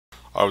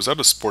I was at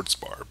a sports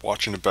bar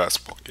watching a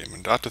basketball game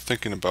and got to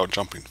thinking about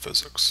jumping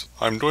physics.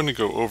 I'm going to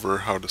go over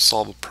how to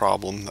solve a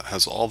problem that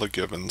has all the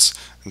givens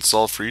and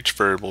solve for each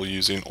variable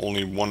using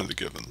only one of the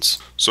givens.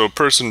 So a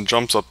person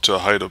jumps up to a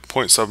height of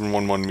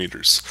 0.711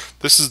 meters.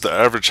 This is the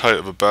average height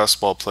of a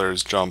basketball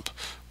player's jump,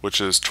 which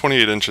is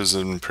 28 inches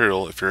in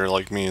imperial if you're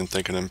like me and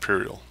thinking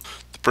imperial.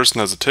 The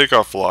person has a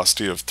takeoff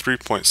velocity of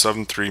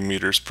 3.73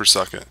 meters per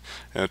second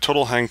and a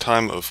total hang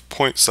time of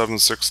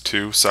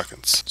 0.762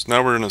 seconds. So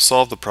now we're going to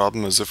solve the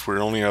problem as if we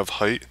only have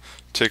height,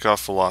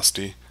 takeoff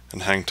velocity,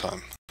 and hang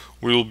time.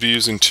 We will be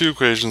using two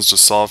equations to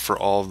solve for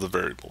all of the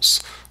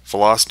variables.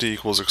 Velocity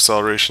equals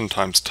acceleration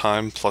times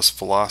time plus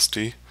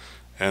velocity,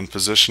 and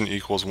position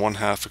equals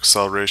 1/2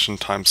 acceleration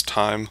times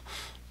time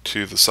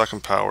to the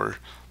second power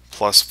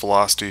plus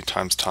velocity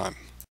times time.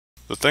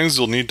 The things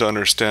you'll need to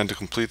understand to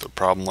complete a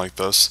problem like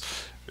this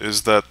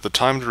is that the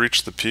time to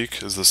reach the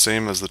peak is the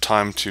same as the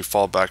time to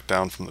fall back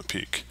down from the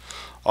peak.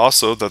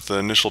 Also, that the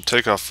initial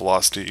takeoff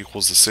velocity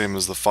equals the same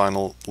as the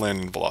final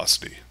landing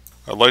velocity.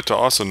 I'd like to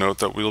also note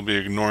that we'll be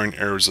ignoring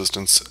air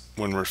resistance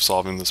when we're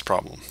solving this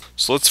problem.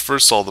 So let's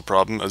first solve the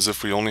problem as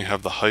if we only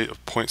have the height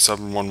of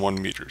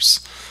 0.711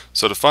 meters.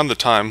 So to find the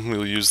time,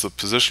 we'll use the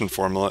position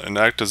formula and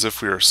act as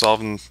if we are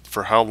solving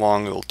for how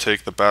long it will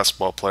take the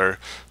basketball player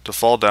to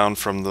fall down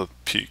from the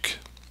peak.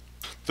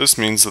 This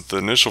means that the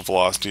initial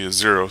velocity is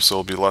 0, so it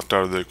will be left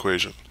out of the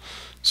equation.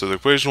 So the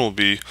equation will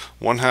be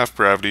 1/2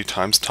 gravity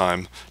times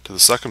time to the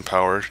second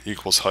power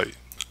equals height.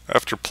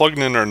 After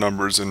plugging in our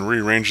numbers and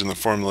rearranging the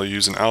formula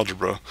using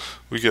algebra,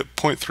 we get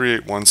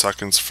 0.381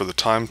 seconds for the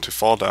time to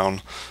fall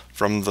down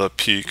from the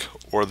peak,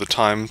 or the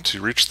time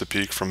to reach the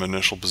peak from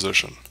initial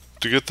position.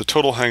 To get the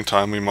total hang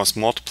time, we must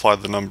multiply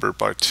the number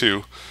by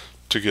 2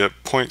 to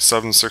get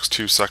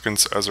 0.762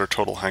 seconds as our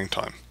total hang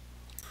time.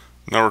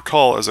 Now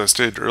recall, as I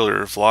stated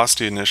earlier,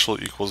 velocity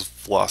initial equals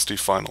velocity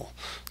final.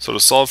 So to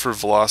solve for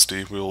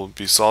velocity, we will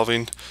be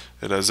solving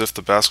it as if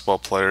the basketball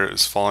player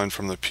is falling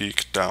from the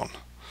peak down.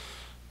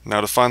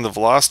 Now to find the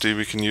velocity,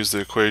 we can use the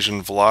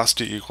equation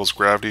velocity equals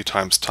gravity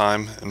times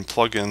time and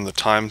plug in the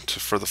time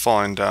for the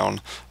falling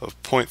down of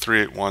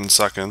 0.381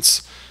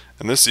 seconds,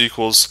 and this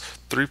equals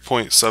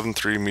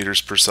 3.73 meters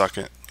per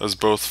second, as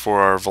both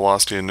for our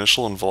velocity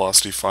initial and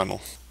velocity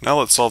final. Now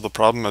let's solve the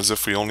problem as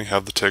if we only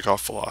have the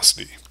takeoff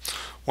velocity.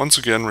 Once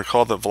again,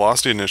 recall that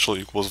velocity initial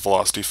equals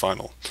velocity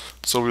final.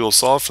 So we will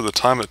solve for the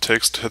time it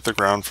takes to hit the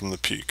ground from the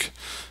peak.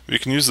 We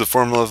can use the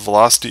formula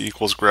velocity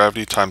equals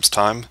gravity times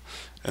time,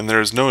 and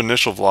there is no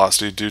initial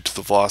velocity due to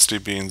the velocity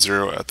being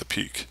 0 at the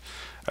peak.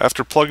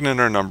 After plugging in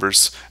our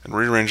numbers and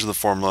rearranging the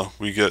formula,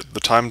 we get the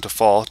time to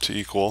fall to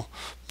equal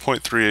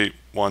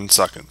 0.381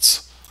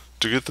 seconds.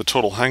 To get the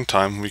total hang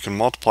time, we can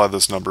multiply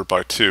this number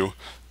by 2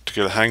 to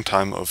get a hang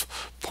time of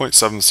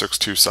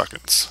 0.762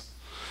 seconds.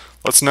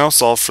 Let's now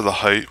solve for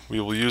the height.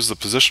 We will use the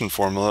position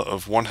formula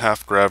of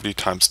 1/2 gravity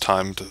times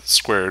time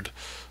squared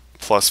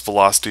plus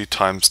velocity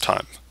times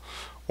time.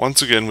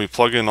 Once again, we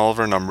plug in all of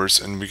our numbers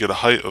and we get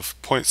a height of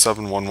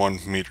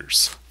 0.711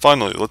 meters.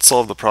 Finally, let's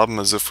solve the problem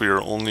as if we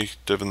are only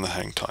given the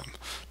hang time.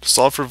 To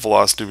solve for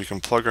velocity, we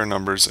can plug our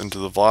numbers into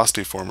the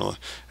velocity formula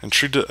and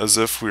treat it as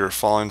if we are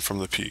falling from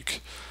the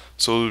peak.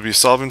 So we'll be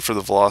solving for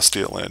the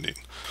velocity at landing.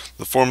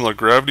 The formula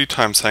gravity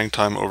times hang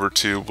time over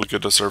 2 will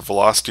get us our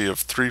velocity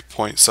of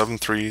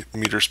 3.73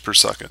 meters per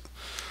second.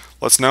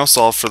 Let's now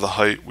solve for the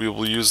height. We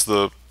will use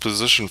the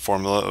position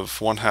formula of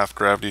 1/2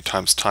 gravity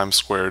times time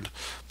squared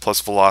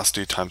plus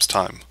velocity times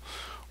time.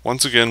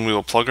 Once again, we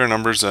will plug our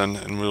numbers in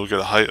and we will get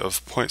a height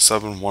of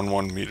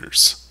 0.711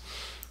 meters.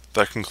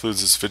 That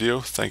concludes this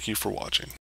video. Thank you for watching.